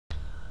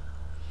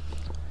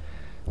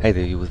Hey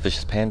there, you with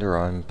Vicious Panda.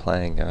 I'm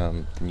playing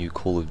the new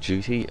Call of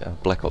Duty,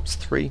 Black Ops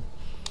 3.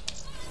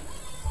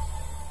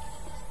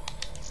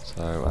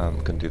 So I'm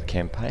going to do the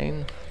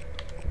campaign.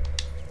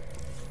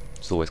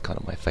 It's always kind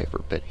of my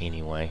favourite bit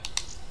anyway.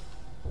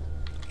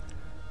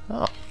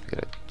 Oh,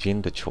 got a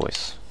gender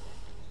choice.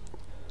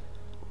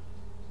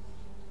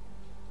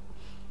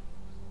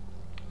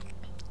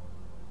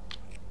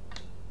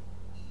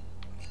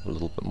 A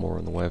little bit more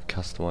in the way of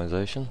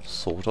customization,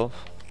 sort of.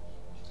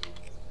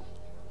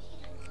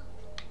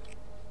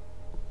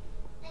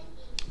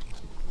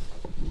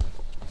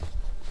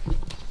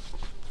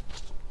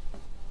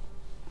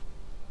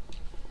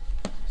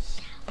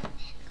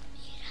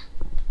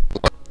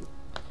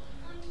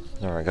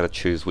 Alright, I gotta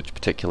choose which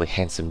particularly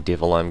handsome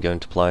devil I'm going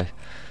to play.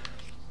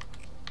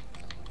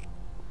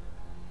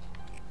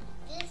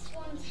 This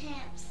one's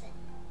handsome.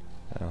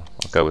 I'll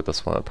go with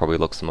this one, it probably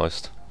looks the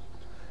most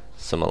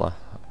similar.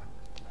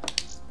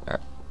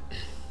 Alright.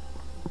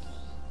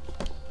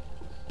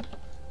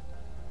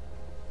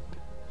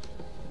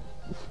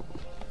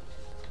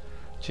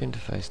 Gender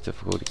face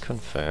difficulty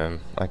confirm.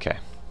 Okay.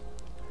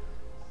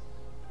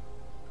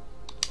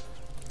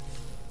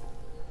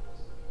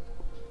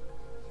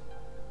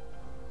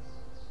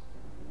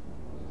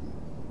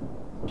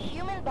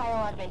 Human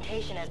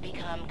bioaugmentation has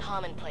become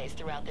commonplace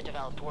throughout the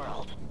developed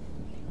world.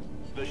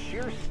 The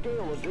sheer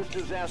scale of this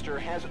disaster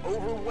has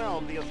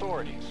overwhelmed the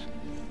authorities.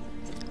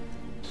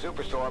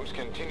 Superstorms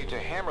continue to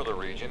hammer the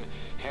region,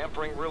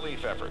 hampering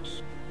relief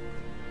efforts.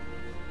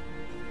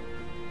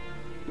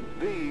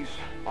 These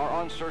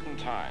are uncertain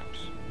times.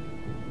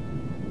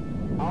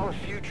 Our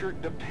future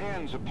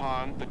depends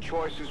upon the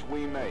choices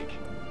we make.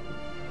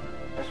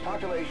 As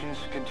populations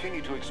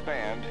continue to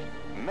expand,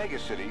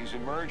 megacities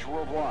emerge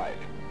worldwide.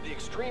 The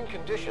extreme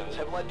conditions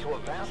have led to a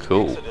vast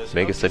Cool. exodus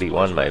Mega of City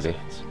displaced 1 maybe.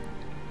 residents.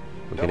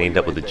 We can end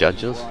up with the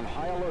judges. Were on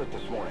high alert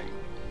this morning.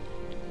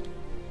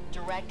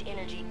 Direct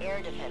energy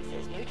air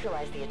defenses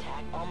neutralized the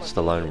attack almost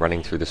Stallone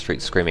running through the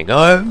streets screaming,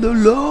 "I'm the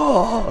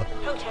law!"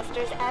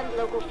 Protesters and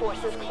local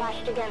forces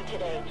clashed again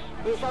today,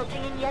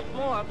 resulting in yet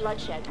more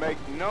bloodshed. Make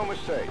no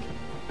mistake,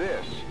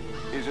 this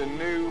is a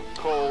new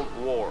Cold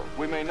War.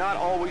 We may not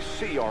always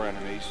see our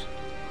enemies,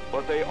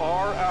 but they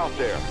are out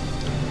there.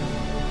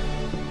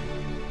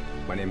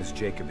 My name is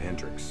Jacob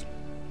Hendricks.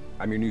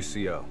 I'm your new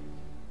CO.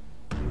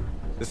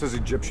 This is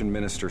Egyptian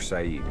Minister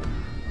Saeed.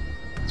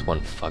 It's one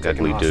fuck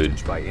Taken ugly dude.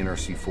 hostage by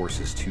NRC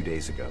forces 2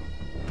 days ago.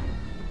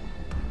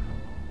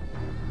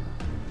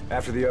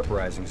 After the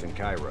uprisings in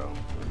Cairo,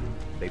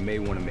 they may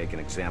want to make an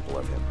example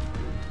of him.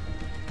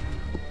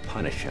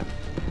 Punish him.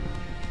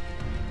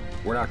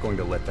 We're not going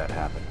to let that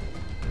happen.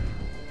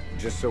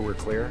 Just so we're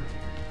clear,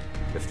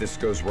 if this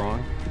goes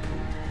wrong,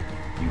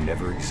 you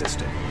never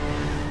existed.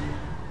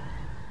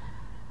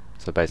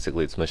 So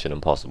basically it's Mission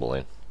Impossible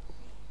then.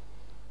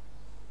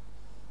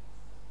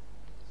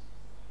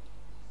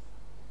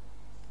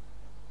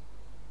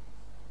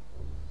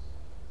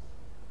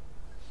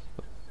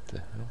 What the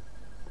hell?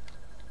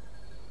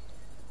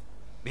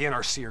 The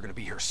NRC are gonna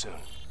be here soon.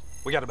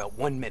 We got about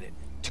 1 minute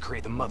to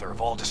create the mother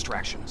of all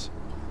distractions.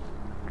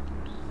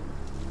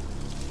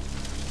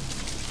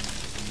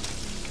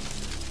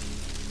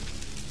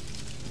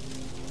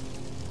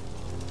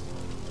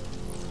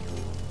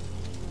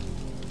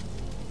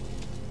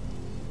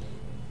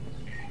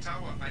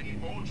 Tower, I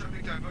need all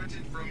traffic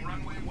diverted from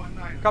runway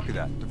 19. Copy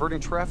that. Diverting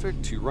traffic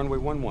to runway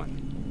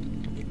 11.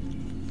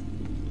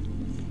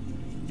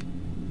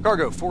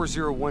 Cargo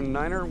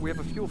 4019er, we have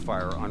a fuel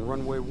fire on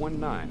runway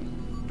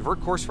 19.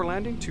 Divert course for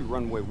landing to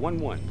runway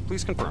 11.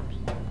 Please confirm.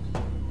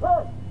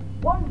 Confirm.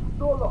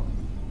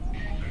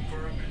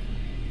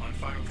 On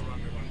fire for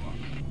runway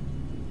 11.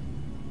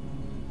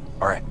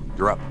 All right,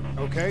 you're up.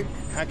 Okay,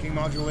 hacking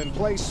module in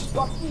place.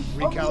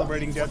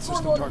 Recalibrating dead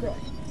system targeting.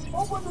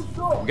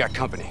 We got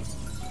company.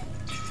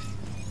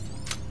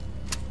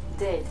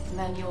 Dead.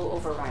 Manual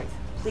override.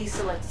 Please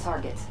select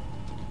target.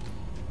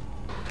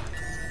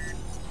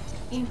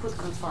 Input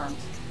confirmed.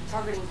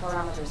 Targeting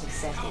parameters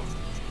accepted.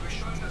 We're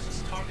showing us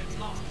this target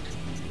locked.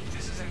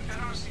 This is an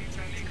NRC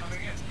friendly coming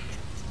in.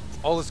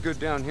 All is good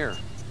down here.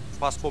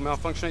 Possible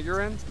malfunction at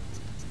your end?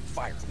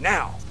 Fire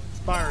now!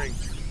 Firing.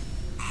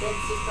 Dead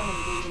system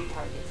engaging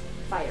target.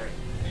 Firing.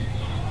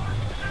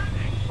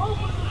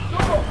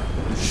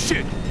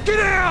 Shit! Get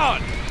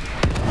out!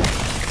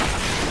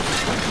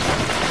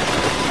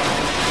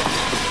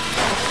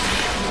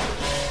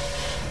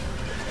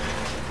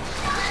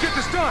 Get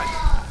this done!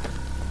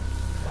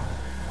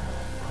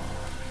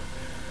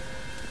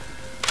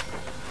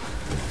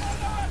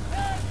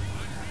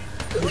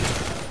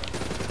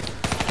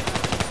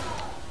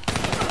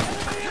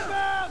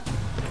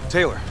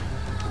 Taylor,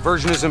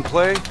 diversion is in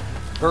play.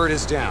 Bird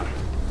is down.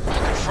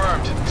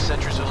 Confirmed.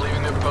 Sentries are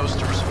leaving their post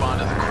to respond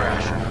to the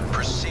crash.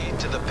 Proceed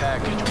to the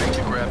package. Make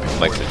the grab before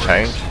Makes it a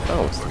breaks. change.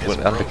 Oh, it's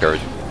the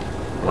undercarriage.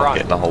 We're on.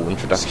 Getting the whole See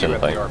introduction you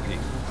at the thing.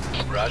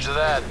 RP. Roger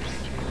that.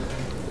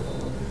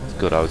 It's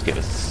good, I was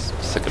getting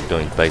sick of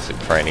doing basic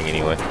training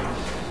anyway.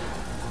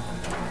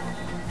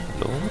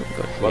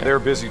 While they're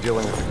busy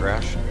dealing with the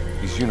crash,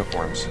 these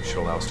uniforms should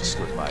allow us to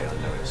slip by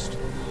unnoticed.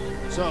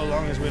 So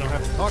long as we don't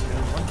have to talk to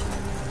anyone.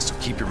 So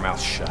keep your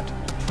mouth shut.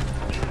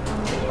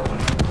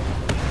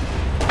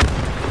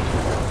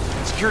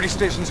 Security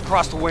station's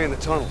across the way in the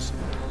tunnels.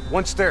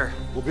 Once there,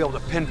 we'll be able to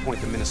pinpoint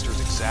the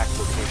minister's exact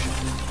location.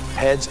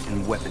 Heads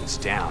and weapons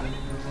down.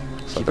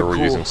 So they're all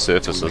using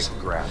surfaces.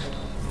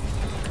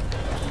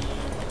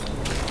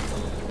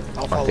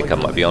 I think I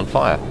might be on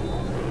fire.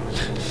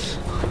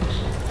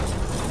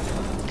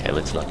 Okay,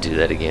 let's not do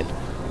that again.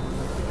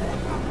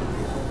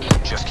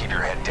 Just keep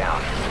your head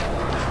down.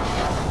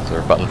 Is there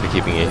a button for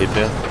keeping your head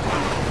down?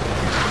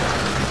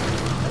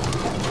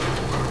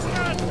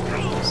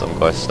 Some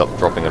guy stopped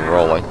dropping and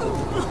rolling.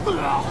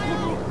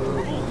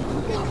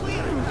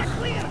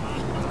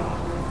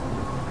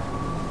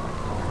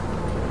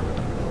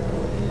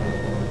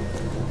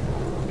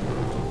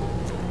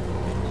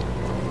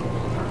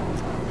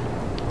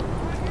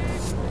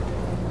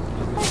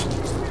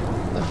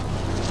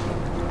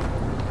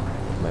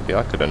 Maybe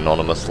I could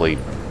anonymously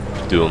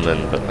do them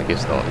in, but I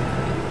guess not.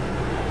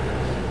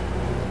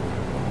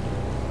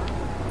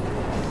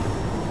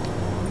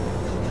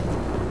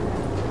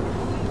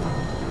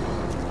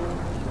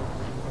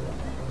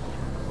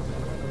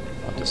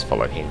 I'll just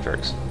follow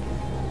Hendrix.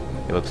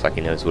 He looks like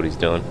he knows what he's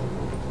doing.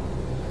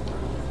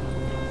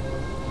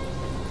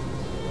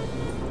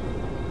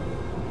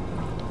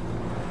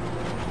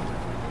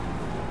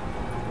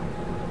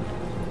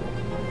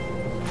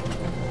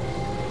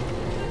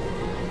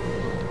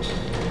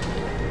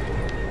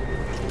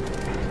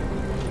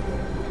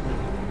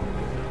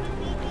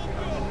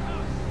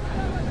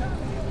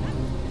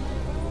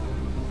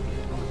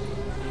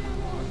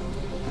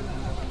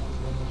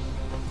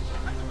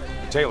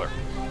 Taylor,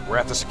 we're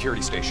at the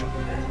security station.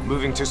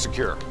 Moving to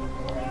secure.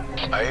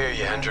 I hear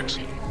you, Hendrix.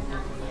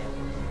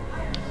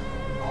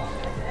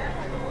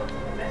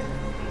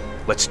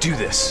 Let's do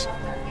this.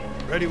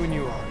 Ready when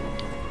you are.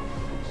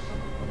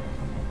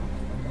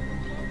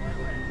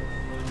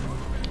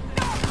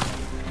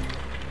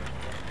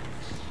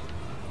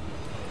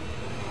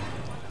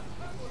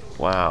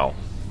 Wow.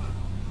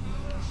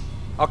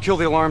 I'll kill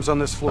the alarms on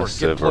this floor. That's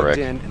Get plugged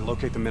Vivek. in and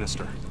locate the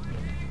minister.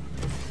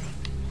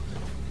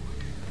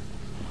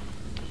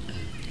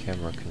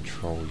 Camera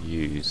control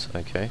use,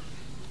 okay.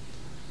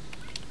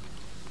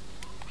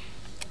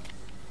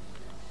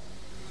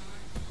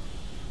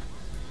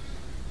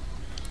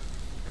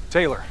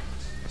 Taylor,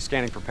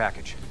 scanning for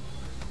package.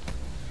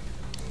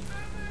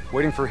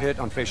 Waiting for hit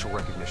on facial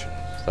recognition.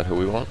 Is that who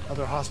we want?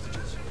 Other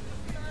hostages.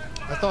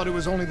 I thought it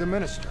was only the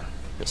minister.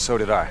 Yeah, so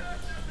did I.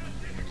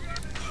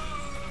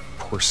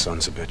 Poor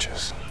sons of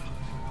bitches.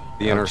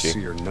 The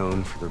NRC are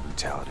known for their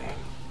brutality.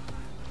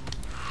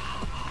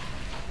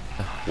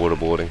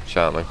 Waterboarding,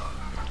 charming.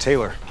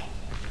 Taylor,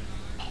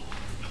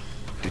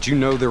 did you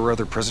know there were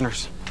other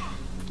prisoners?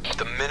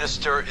 The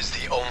minister is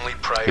the only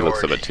priority. He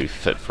looks a bit too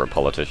fit for a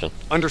politician.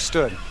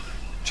 Understood.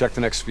 Check the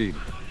next feed.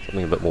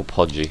 Something a bit more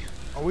podgy.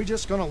 Are we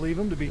just gonna leave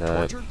him to be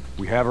tortured?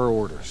 We have our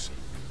orders.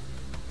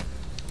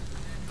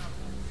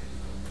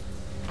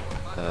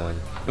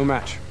 No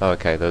match. Oh,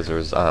 okay, those are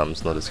his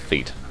arms, not his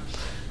feet.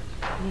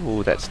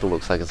 Ooh, that still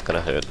looks like it's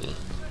gonna hurt.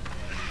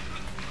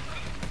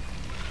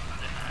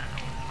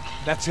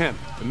 That's him,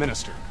 the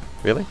minister.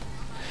 Really?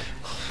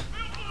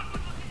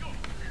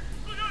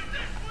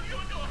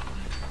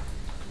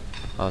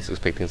 I was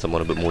expecting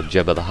someone a bit more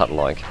Jabba the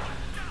Hutt-like.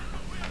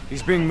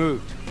 He's being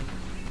moved.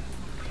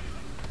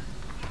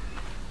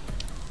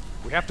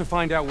 We have to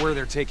find out where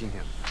they're taking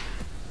him.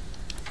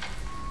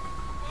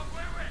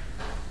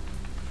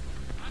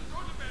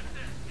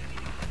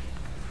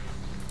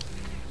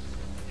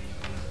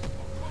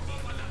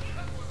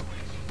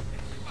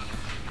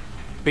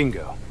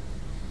 Bingo.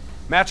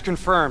 Match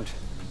confirmed.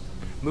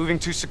 Moving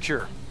to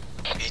secure.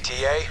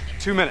 ETA?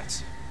 2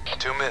 minutes.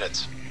 2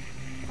 minutes.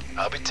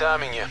 I'll be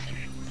timing you.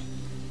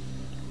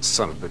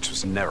 Son of a bitch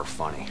was never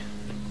funny.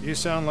 You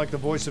sound like the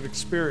voice of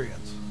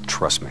experience.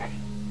 Trust me.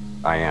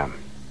 I am.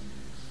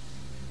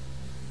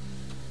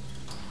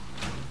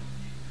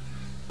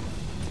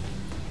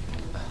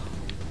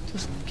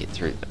 Just get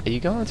through. Are you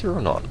going through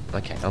or not?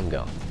 Okay, I'm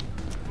going.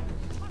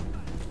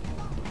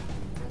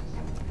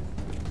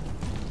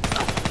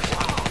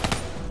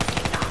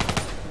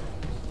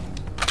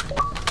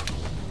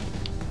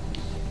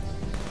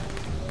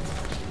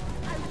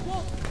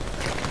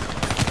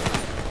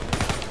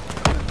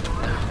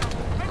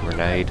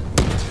 Grenade.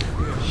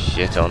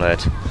 Shit on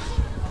it.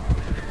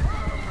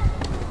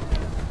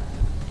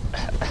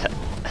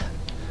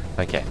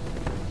 Okay.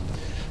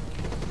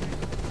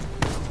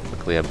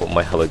 Luckily I bought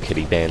my Hello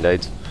Kitty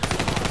band-aids.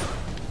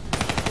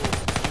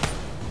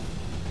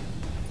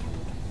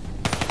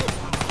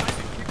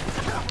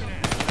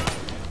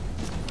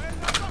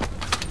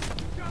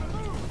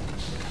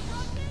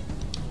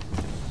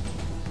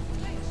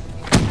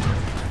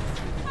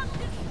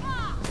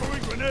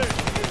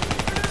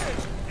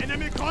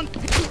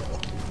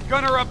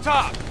 Gunner up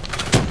top!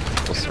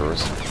 What's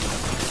yours?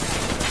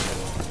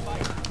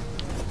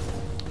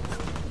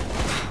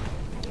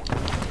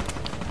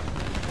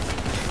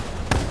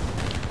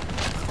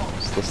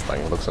 This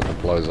thing looks like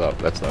it blows up.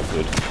 That's not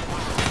good.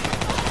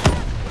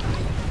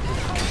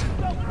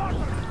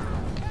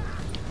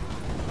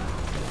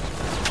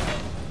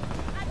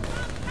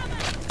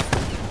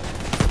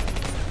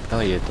 Oh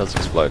yeah, it does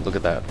explode. Look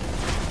at that.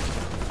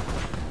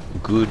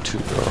 Good to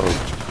know.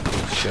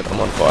 Oh shit, I'm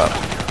on fire.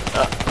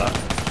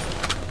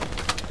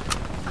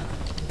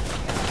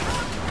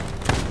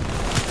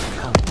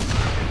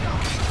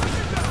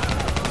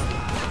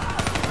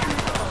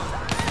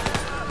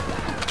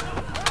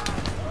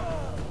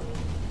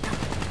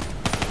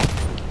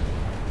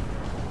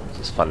 It's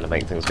just fun to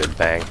make things go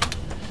bang.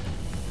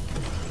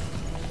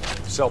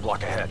 Cell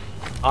block ahead.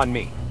 On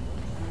me.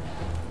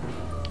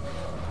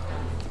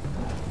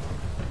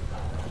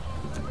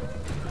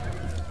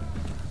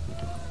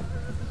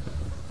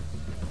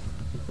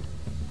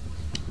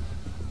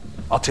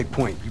 I'll take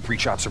point. You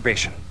breach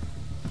observation.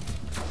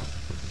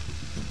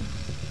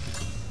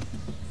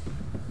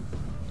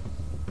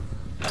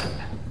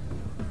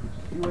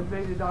 You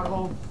invaded our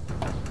home.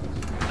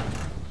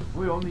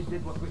 We only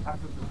did what we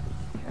had to do.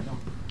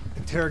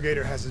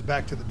 Interrogator has his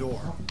back to the door.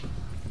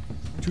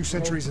 2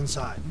 sentries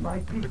inside.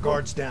 The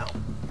guard's down.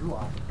 You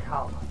are a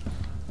coward.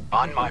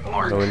 On my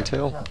mark. No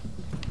intel.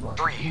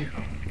 3,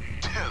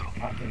 2,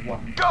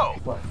 go!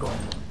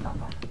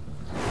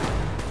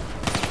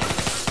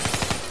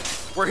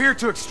 We're here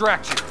to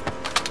extract you.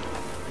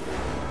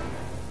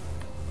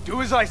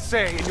 Do as I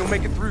say, and you'll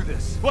make it through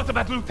this. What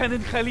about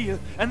Lieutenant Khalil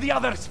and the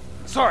others?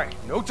 Sorry,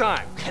 no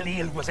time.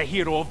 Khalil was a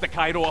hero of the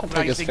Cairo I'll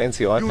take his uprising.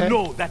 fancy You iPad.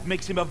 know that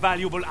makes him a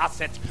valuable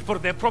asset. For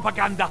their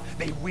propaganda,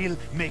 they will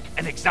make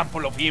an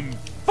example of him.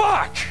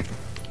 Fuck!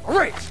 All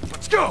right,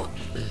 let's go!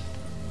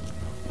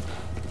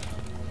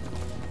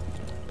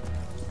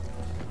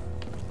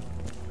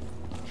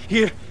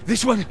 Here,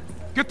 this one.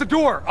 Get the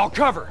door, I'll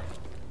cover.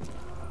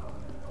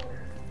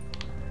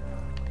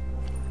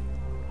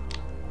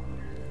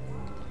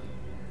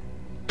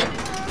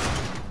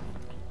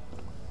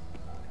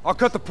 I'll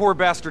cut the poor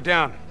bastard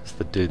down. It's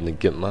the dude in the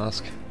gimp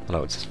mask. Oh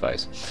no, it's his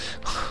face.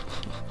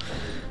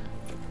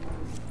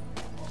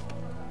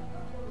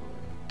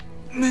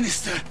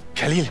 Minister.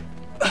 Khalil.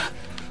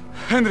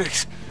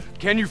 Hendricks.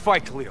 Can you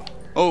fight, Khalil?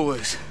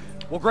 Always.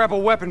 We'll grab a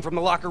weapon from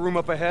the locker room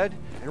up ahead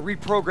and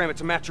reprogram it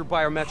to match your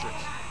biometrics.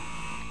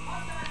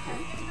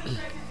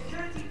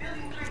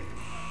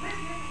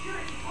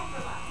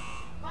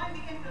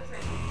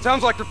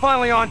 Sounds like they're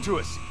finally on to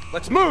us.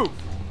 Let's move!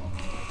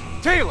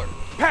 Taylor,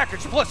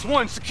 package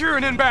 +1, secure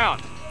and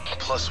inbound.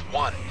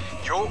 +1.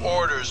 Your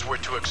orders were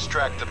to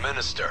extract the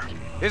minister.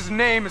 His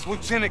name is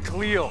Lieutenant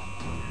Khalil.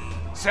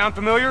 Sound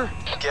familiar?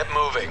 Get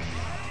moving.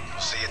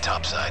 See you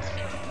topside.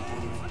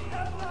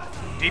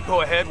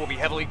 Depot ahead will be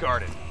heavily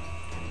guarded.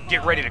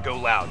 Get ready to go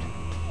loud.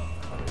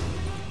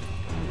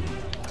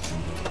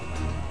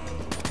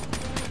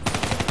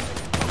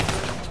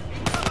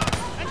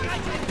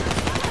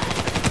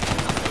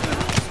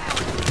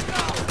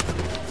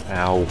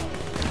 Ow.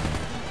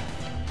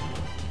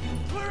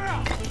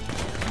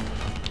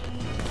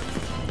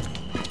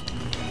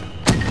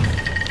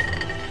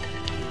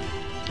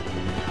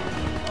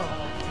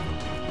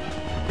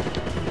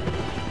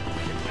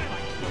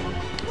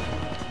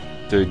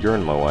 Dude, you're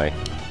in my way.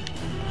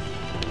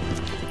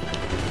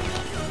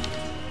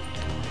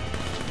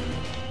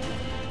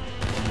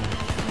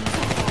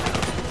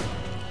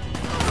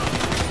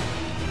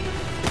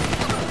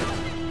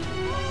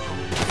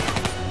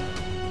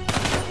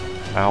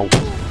 Ow.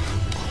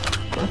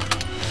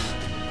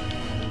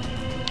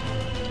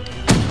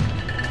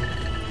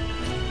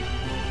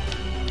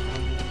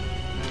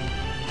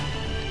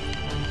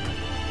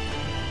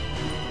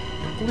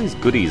 All these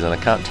goodies and I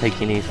can't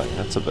take anything.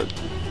 That's a bit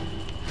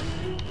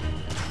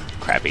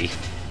crappy.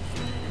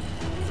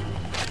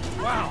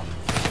 Wow.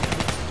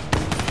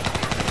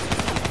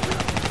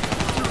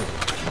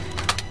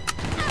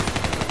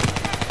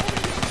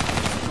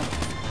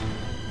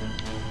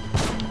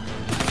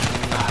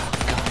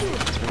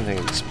 Is there anything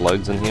that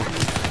explodes in here?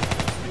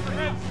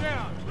 Heads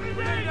down.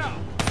 Grenade out.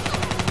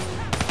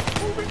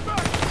 Moving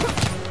back.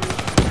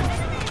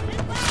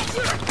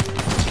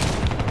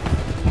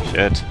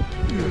 Shit.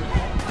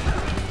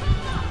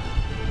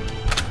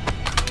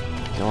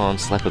 Go on,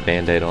 slap a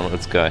band-aid on it,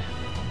 let's go.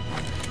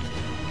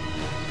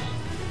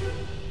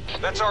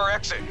 That's our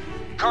exit.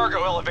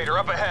 Cargo elevator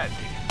up ahead.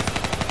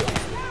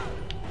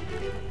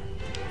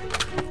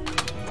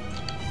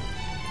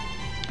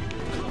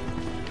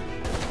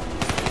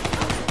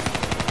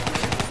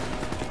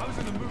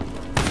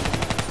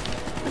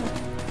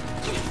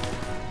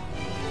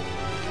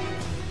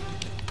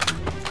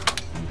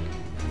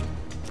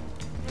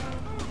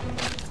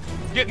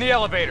 Get in the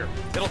elevator.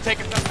 It'll take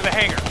us up to the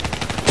hangar.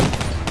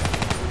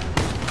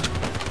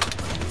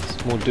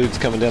 Some more dudes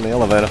coming down the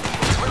elevator.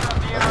 Clear out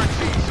the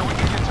NRC so we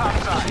can get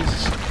topside.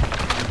 Jesus.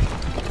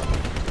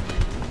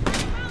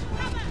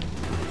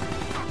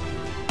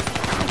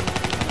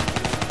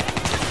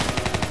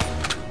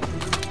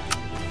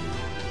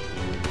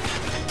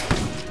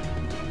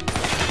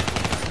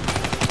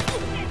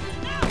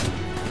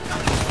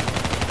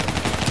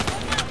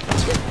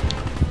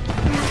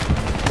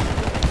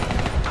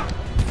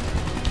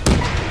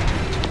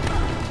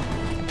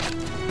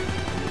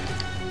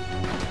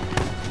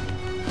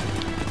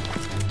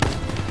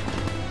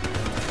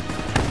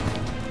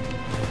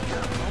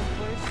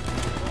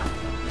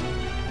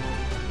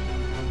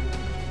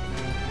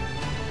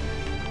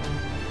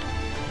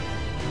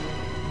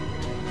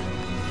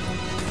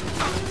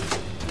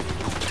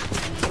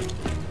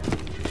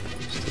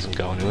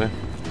 anywhere.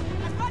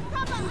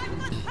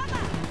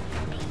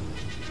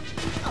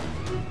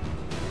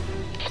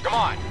 Come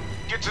on,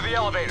 get to the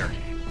elevator.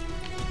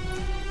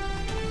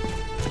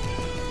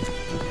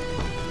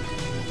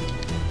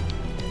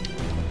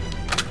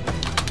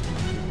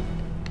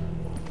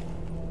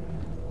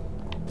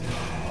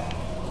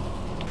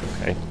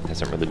 Okay,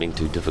 hasn't really been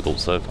too difficult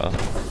so far.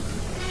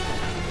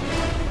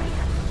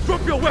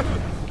 Drop your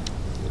weapon!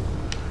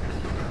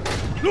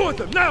 Lower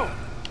them now!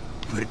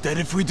 We're dead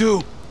if we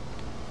do.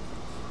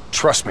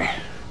 Trust me,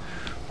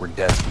 we're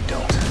dead if we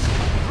don't.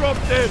 Drop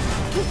dead!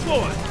 Move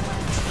forward!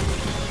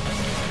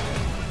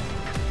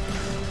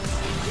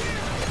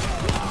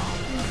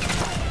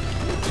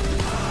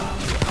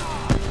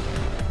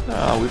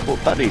 Ah, we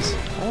bought buddies.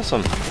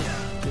 Awesome.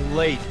 You're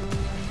late.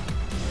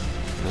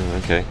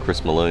 Oh, okay,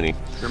 Chris Maloney.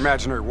 Your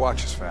imaginary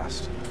watch is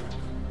fast.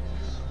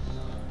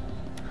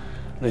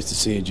 Nice to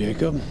see you,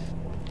 Jacob.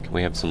 Can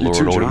we have some You Law too,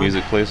 and Order John.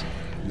 music, please?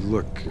 You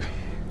look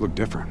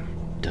different.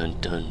 Dun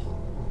dun.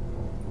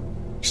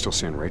 You still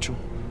seeing Rachel?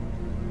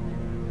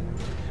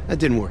 That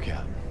didn't work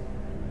out.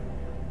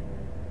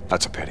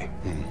 That's a pity.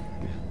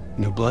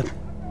 No blood?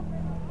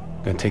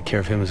 Gonna take care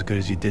of him as good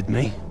as you did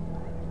me?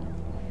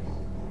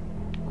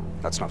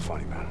 That's not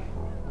funny, man.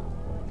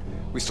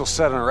 We still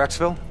set on our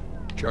exfil?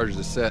 Charges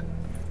are set.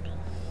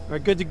 All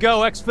right, good to go.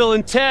 Exfil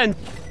in 10.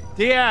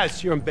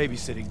 Diaz, you're on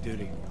babysitting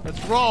duty.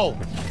 Let's roll.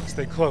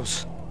 Stay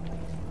close.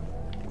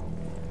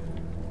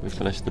 We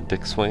finished the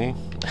dick swinging.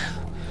 Look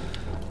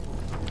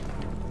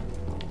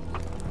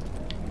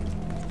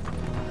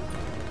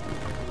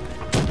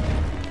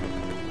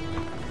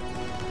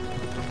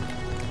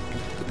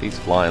at these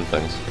flying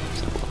things.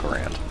 Let's have a look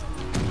around.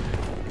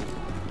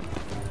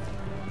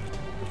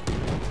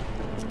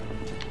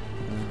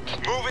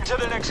 Move into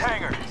the next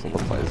hangar. Doesn't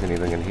look like there's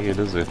anything in here,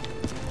 does it?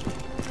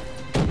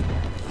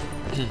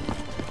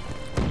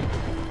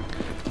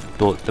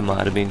 Thought there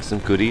might have been some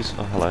goodies.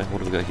 Oh, hello. What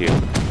do we got here?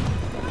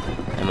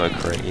 Ammo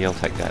crate. Yeah, I'll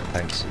take that.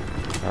 Thanks.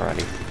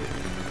 Alrighty.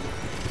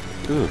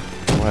 Ooh.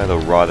 Why are they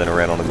writhing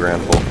around on the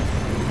ground for?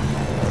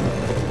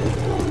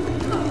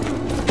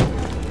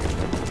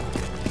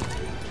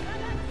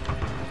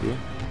 Yeah.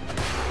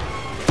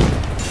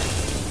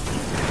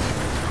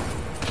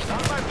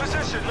 On my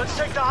position. Let's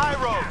take the high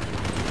road.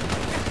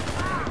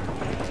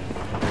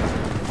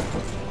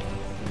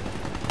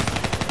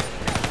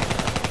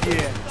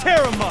 Yeah,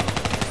 tear him up!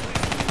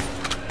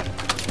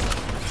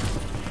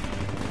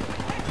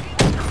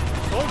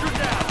 Soldier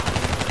down!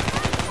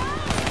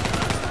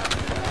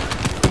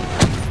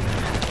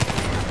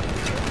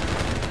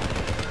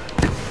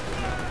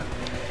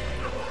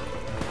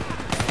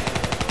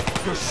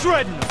 You're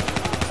shredding them!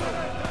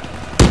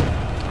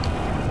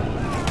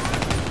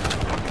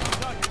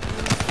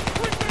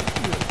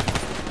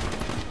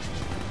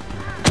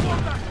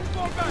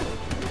 Fall back!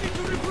 We need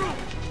to regroup!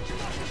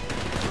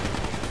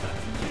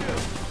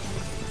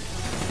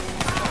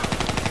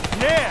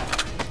 Yeah!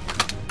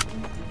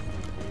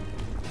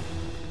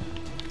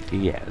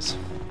 Yes.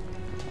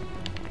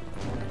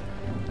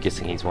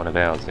 Guessing he's one of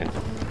ours then.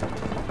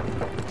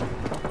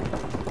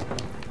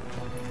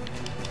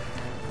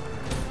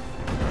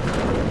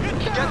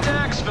 Get to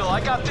Exfil.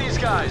 I got these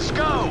guys.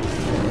 Go!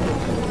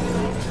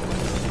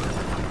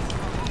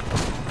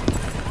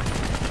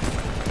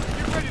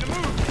 Get ready to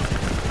move!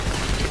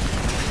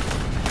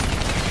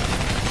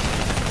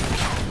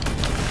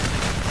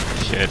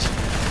 Shit.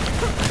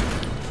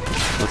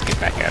 Let's get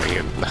back out of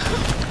here.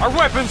 Our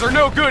weapons are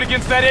no good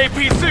against that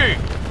APC!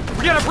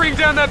 We gotta bring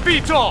down that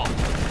VTOL!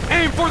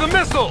 Aim for the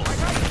missiles!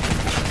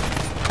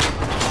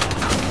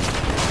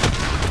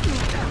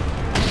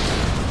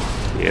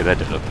 Yeah, that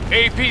did it.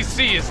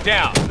 APC is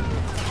down!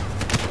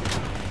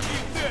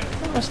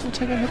 Where am I still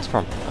taking hits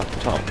from? Up the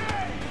top.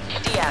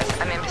 Diaz,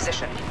 I'm in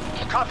position.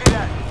 Copy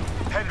that.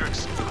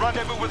 Hendricks,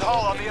 rendezvous with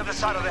Hall on the other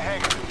side of the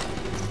hangar.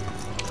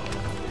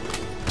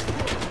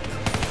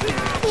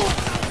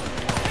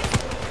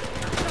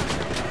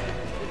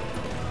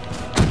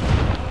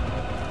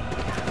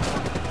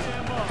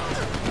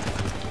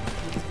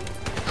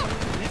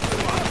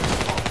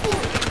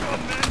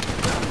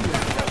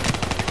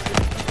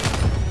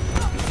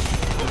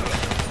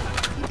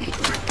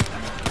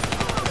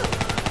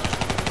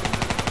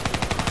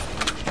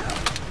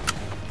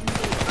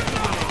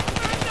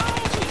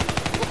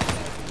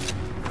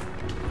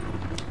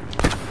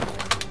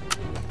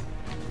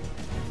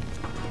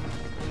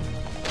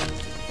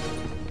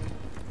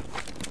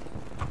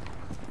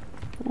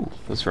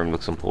 This room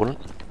looks important.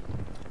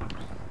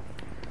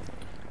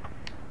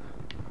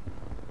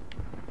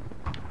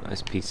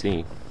 Nice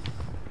PC.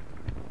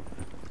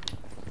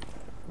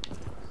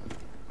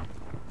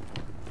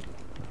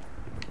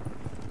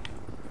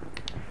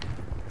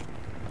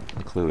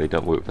 Clearly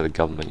don't work for the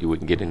government, you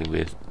wouldn't get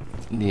anywhere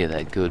near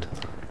that good.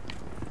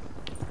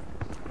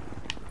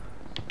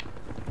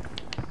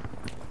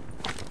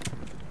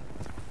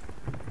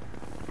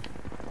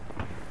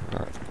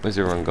 Alright, where's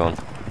everyone gone?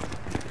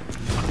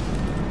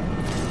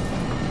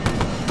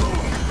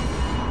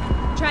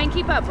 Try and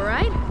keep up,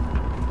 alright?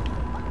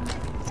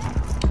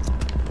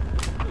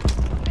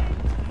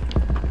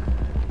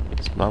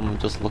 This Mum, I'm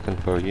just looking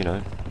for, you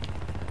know,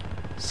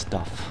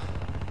 stuff.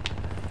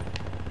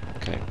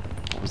 Okay,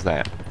 what was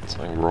that?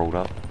 Something rolled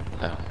up?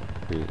 Oh,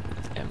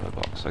 ammo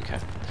box, okay.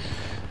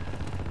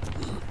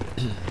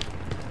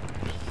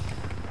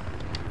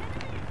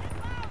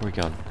 Where are we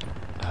going?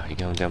 Oh, you're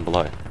going down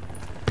below.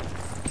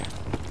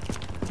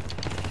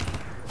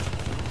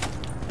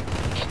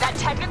 That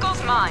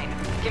technical's mine.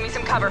 Give me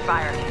some cover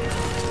fire.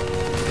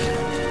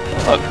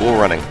 Oh, wall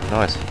running.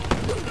 Nice.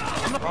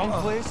 Wrong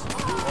place.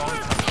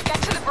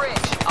 Get to the bridge.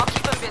 I'll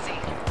keep them busy.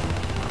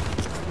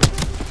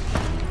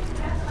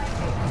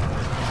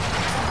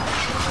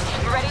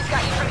 Reddy's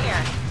got you from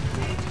here.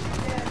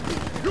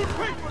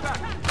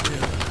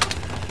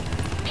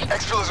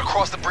 Exfil is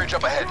across the bridge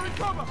up ahead.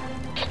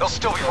 They'll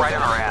still be right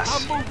on our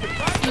ass.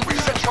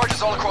 We've set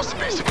charges all across the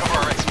base to cover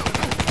our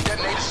exfil.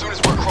 Detonate as soon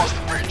as we're across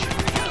the bridge.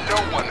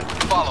 No one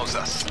follows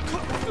us.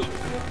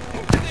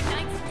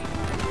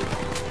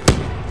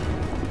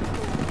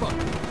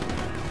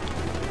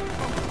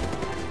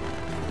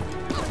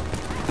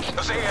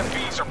 Those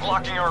AFBs are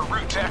blocking our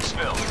route to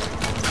exfil.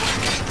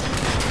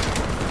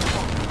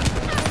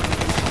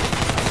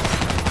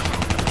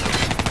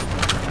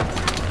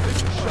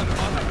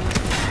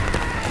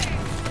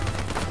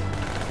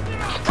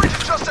 Bridge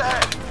is just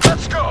ahead.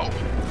 Let's go.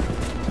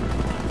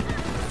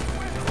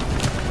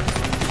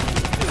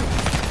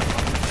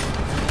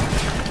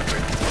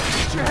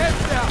 Get your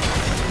heads down.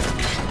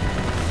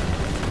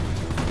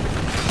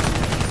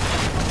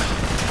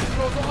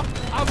 Goes off.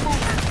 I'm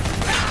moving.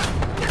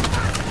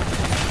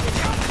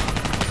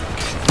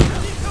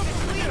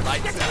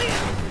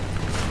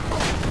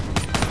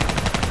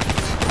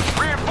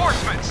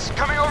 Reinforcements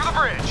coming over the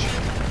bridge.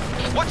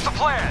 What's the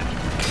plan?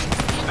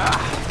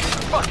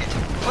 Fuck it.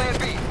 Plan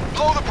B.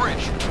 Blow the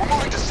bridge. We're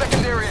moving to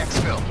secondary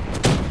exfil.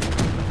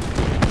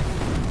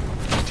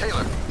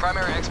 Taylor,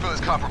 primary exfil is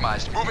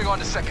compromised. Moving on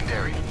to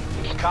secondary.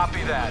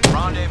 Copy that.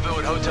 Rendezvous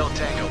at Hotel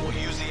Tango. We'll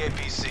use the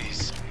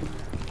APCs.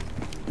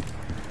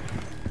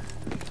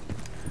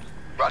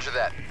 Roger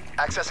that.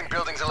 Accessing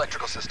building's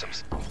electrical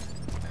systems.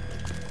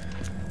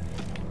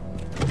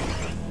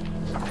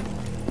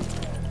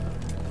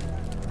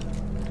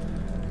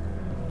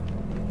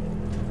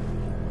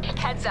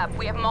 Heads up,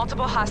 we have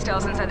multiple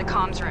hostiles inside the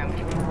comms room.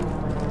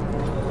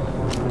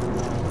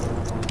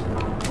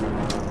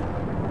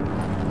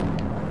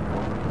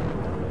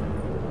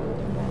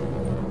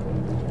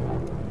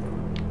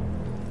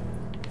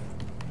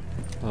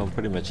 Well,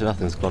 pretty much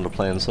nothing's gone to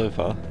plan so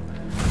far.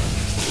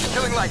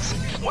 Killing lights.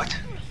 What?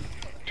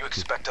 You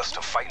expect us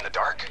to fight in the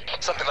dark?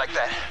 Something like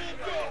that.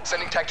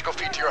 Sending tactical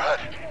feed to your HUD.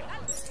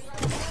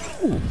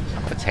 Ooh,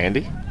 that's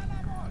handy.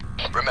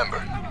 Remember,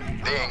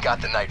 they ain't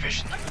got the night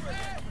vision.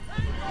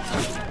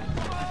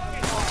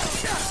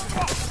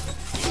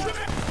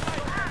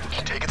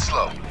 Take it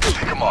slow.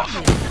 Pick them off.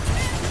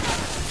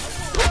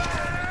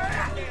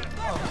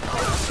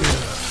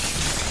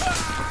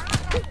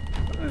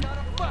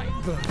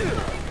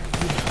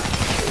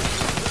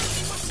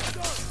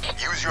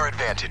 Use your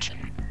advantage.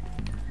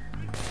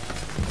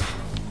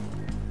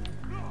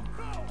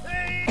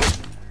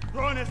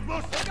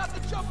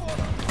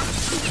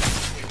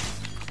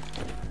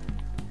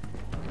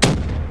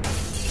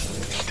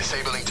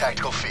 Disabling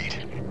tactical feed.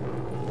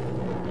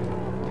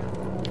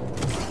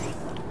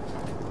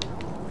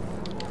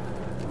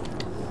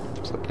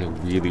 Looks like they're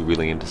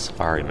really into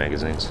safari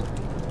magazines.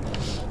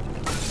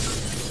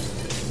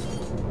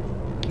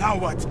 Now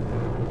what?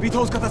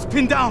 Vito's got us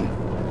pinned down.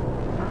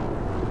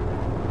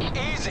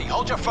 Easy.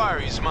 Hold your fire.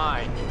 He's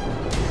mine.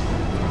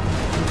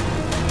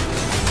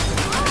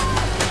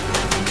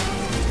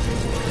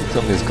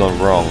 Something's gone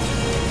wrong.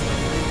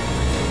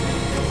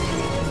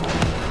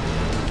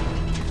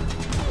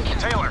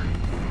 Taylor,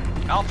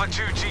 Alpha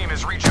 2 team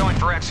has rejoined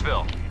for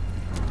exfil.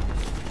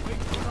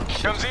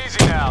 Comes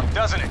easy now,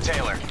 doesn't it,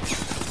 Taylor?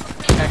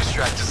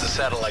 Extract is the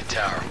satellite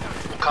tower.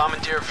 We'll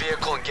commandeer a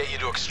vehicle and get you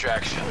to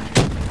extraction.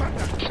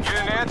 You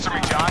didn't answer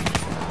me, John.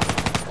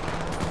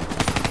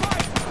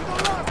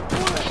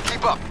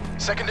 Keep up.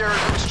 Secondary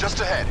route's just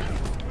ahead.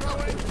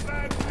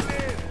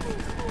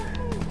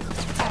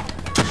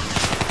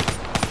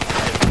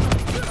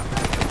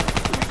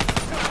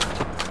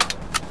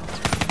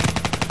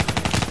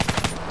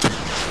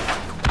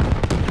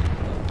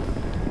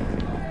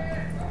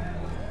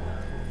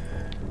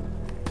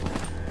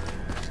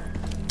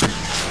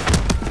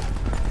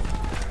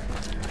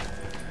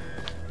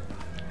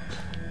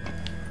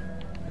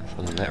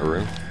 In that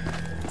room.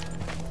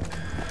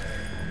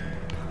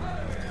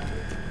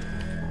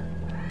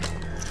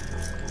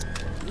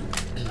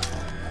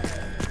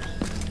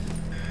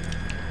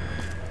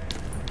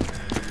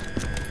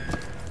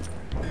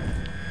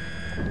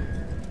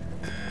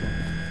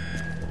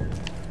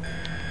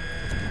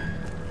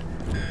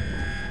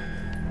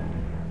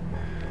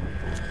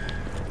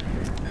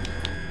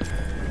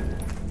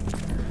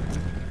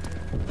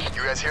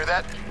 You guys hear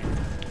that?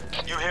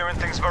 You hearing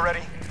things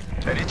already?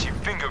 That itchy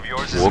finger of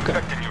yours is Walker.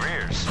 infecting your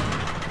ears.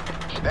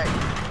 Hey,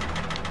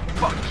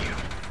 fuck you.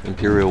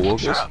 Imperial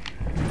Walkers? Shut up.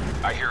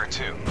 I hear it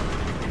too.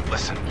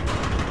 Listen.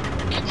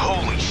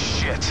 Holy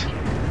shit.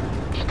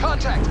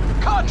 Contact!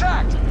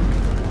 Contact!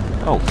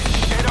 Oh,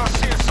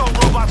 NRC assault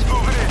robots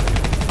moving in.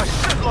 A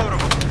shitload of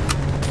them.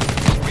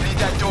 We need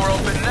that door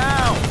open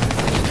now!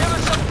 Give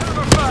us some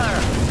cover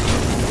fire!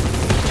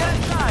 Get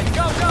inside!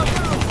 Go, go,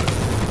 go!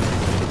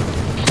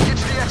 Get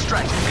to the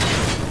extract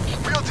immediately.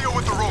 We'll deal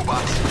with the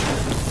robots.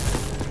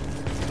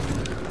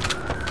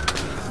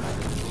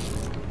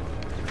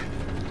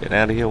 get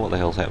out of here. What the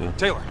hell's happening?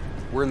 Taylor,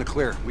 we're in the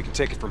clear. We can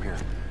take it from here.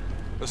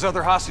 Those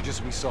other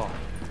hostages we saw,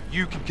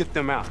 you can get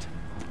them out.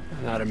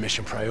 Not a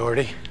mission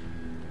priority.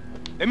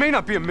 It may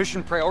not be a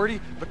mission priority,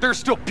 but they're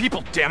still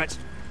people, damn it!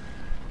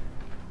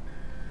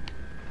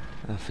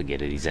 Oh,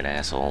 forget it, he's an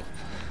asshole.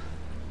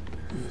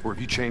 Or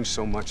have you changed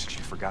so much that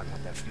you've forgotten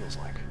what that feels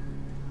like?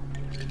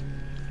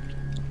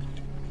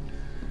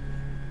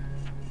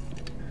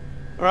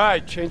 All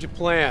right, change of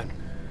plan.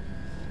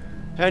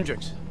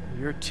 Hendricks,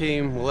 your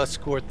team will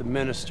escort the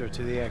minister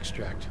to the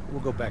extract.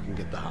 We'll go back and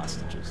get the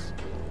hostages.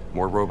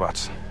 More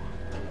robots.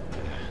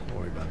 Don't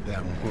worry about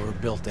them. We're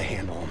built to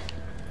handle them.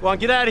 Go on,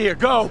 get out of here.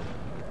 Go!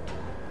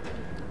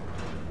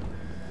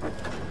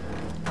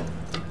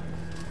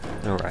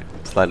 Alright,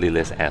 slightly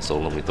less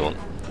asshole than we thought.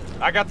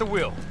 I got the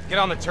wheel. Get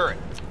on the turret.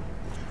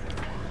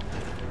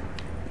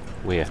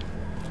 Where?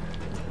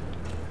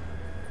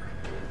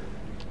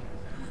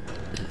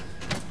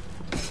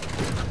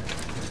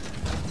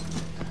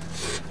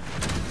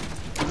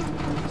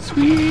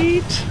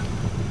 Sweet!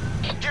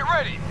 Get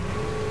ready!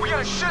 We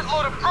got a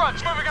shitload of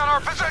grunts moving on our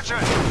position!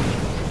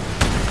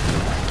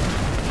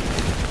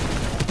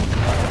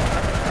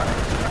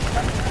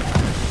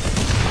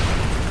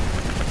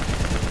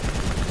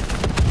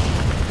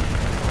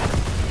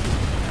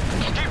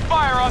 Keep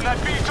fire on that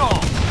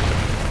VTOL!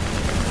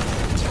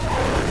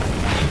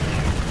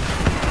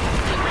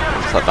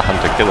 It's like the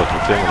hunter-killer from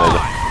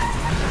Terminator.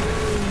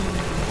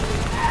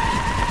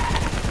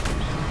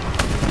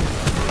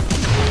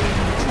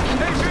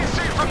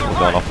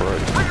 Gone off the road.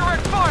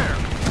 Redirect fire!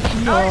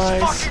 Nice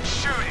fucking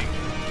shooting!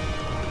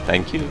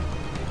 Thank you.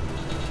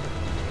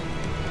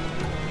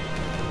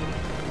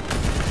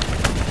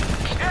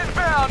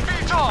 Inbound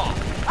VTOL!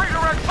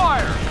 Redirect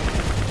fire!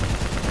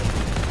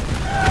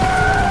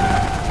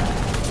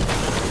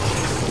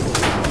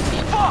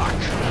 Fuck!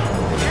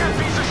 That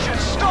piece of shit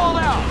stalled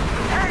out!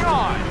 Hang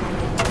on!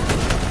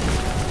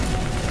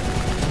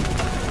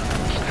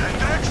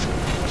 Hendricks!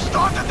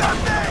 Started that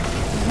thing!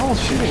 No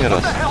one's shooting at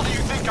What the us. hell do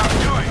you think I'm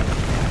doing?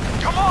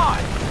 Come on!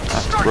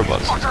 Start, you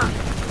robots. fucker!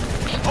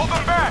 Hold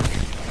them back!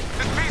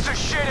 This piece of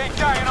shit ain't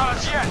dying on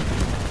us yet!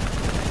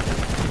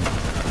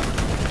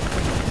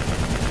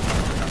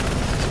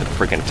 The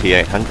freaking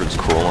T-800's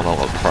crawling all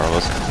up in front of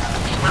us.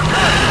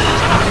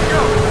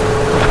 Go!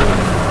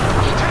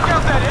 Take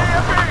out that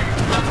AFE!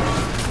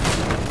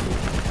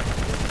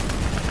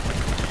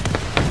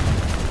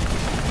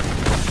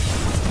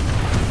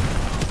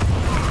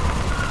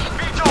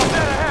 VTOL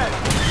dead ahead!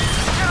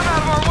 Get him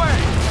out of our way!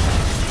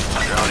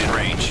 Drone in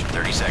range.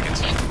 30 seconds.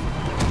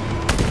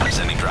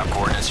 Sending drop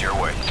coordinates your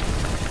way.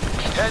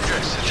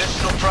 Hendricks,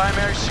 additional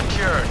primary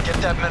secured. Get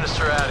that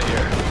minister out of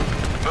here.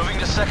 Moving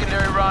to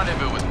secondary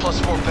rendezvous with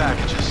 +4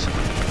 packages.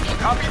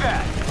 Copy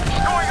that.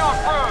 Going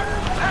off-road.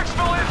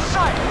 Exfil in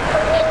sight.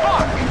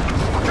 Fuck!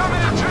 We're coming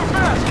in too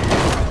fast.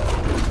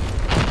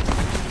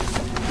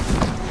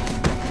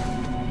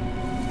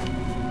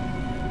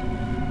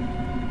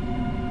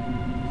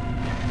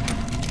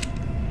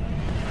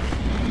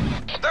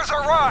 There's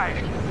our ride.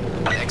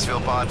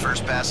 Exfil pod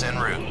first pass en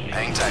route.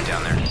 Hang tight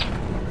down there.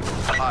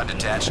 Pod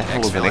detached. The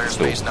hell is an Exfil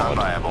exfil airspace not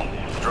pod? viable.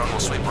 Drone will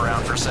sweep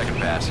around for a second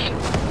pass.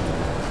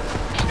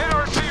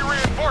 NRC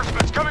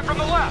reinforcements coming from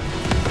the left.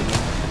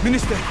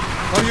 Minister,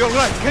 are you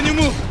alright? Can you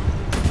move?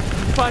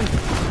 Fine.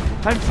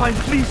 I'm fine.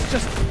 Please,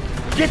 just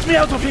get me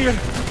out of here.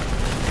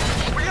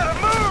 We gotta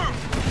move.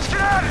 Let's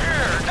get out of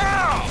here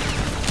now.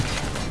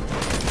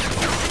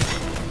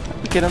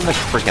 Get in this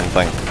freaking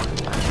thing.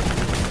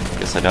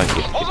 Guess I don't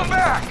get. Hold them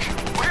back.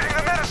 We're getting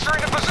the minister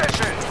into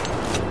position.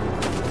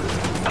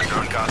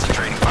 Drone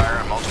concentrating fire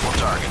on multiple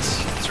targets.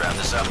 Let's wrap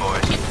this up,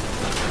 boys. Keep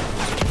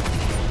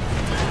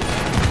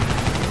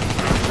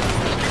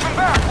them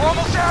back. We're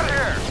almost out of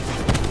here.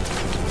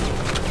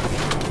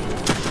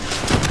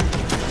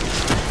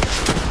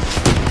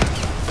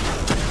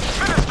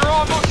 Minister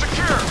almost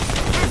secure.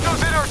 Keep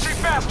those NRC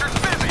bastards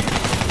busy.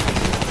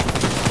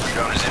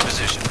 Drone is in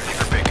position, ready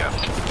for pickup.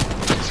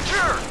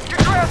 Secure.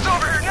 Get your ass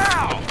over here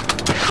now.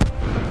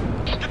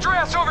 Get your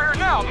ass over here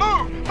now.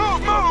 Move.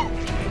 Move. Move.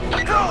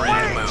 Drone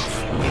ready to move.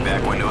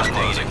 Evac window is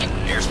closing.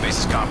 Airspace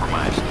is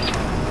compromised.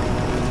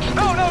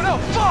 No, no, no.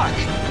 Fuck.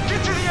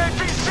 Get to the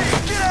APC.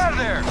 Get out of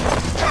there.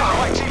 Taylor,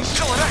 my team's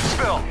still at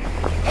Exfil.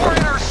 More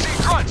NRC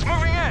grunts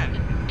moving in.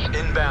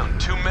 Inbound.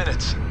 2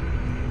 minutes.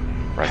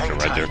 Roger, Hang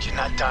tight, roger. you're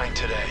not dying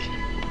today.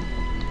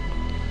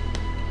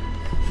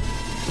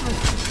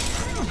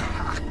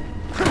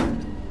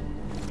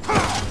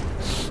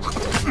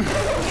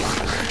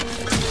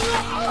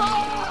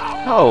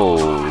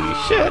 Holy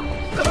shit!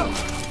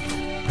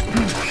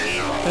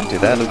 Don't do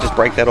that, it'll just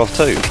break that off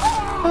too.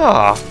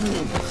 Ah!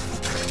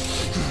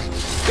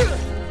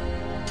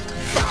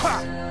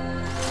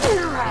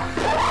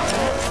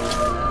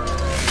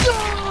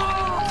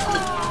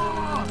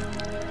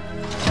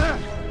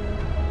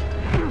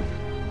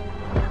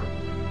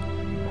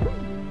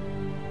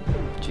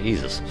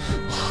 Jesus.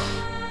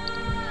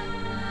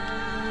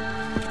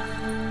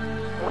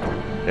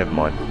 Never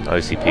mind.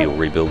 OCP will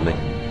rebuild me.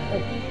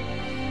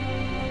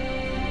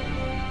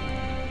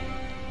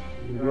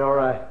 You'll be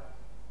alright.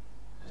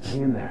 Just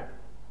hang in there.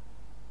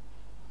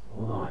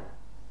 Hold on.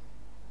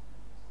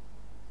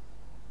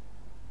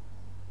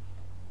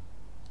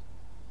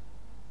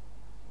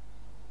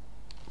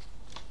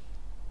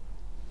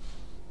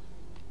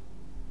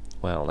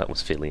 Wow, that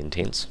was fairly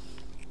intense.